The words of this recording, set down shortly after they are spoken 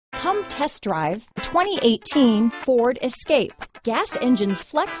Come test drive the 2018 Ford Escape. Gas engines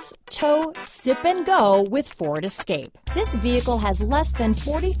flex, tow, sip and go with Ford Escape. This vehicle has less than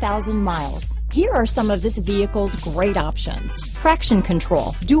 40,000 miles. Here are some of this vehicle's great options: traction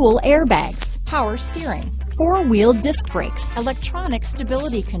control, dual airbags, power steering, four-wheel disc brakes, electronic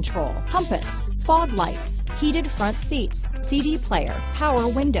stability control, compass, fog lights, heated front seats, CD player,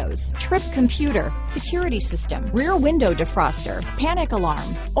 power windows, trip computer, security system, rear window defroster, panic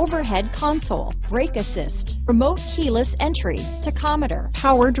alarm, overhead console, brake assist, remote keyless entry, tachometer,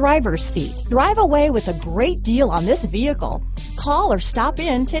 power driver's seat. Drive away with a great deal on this vehicle. Call or stop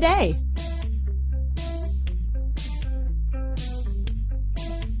in today.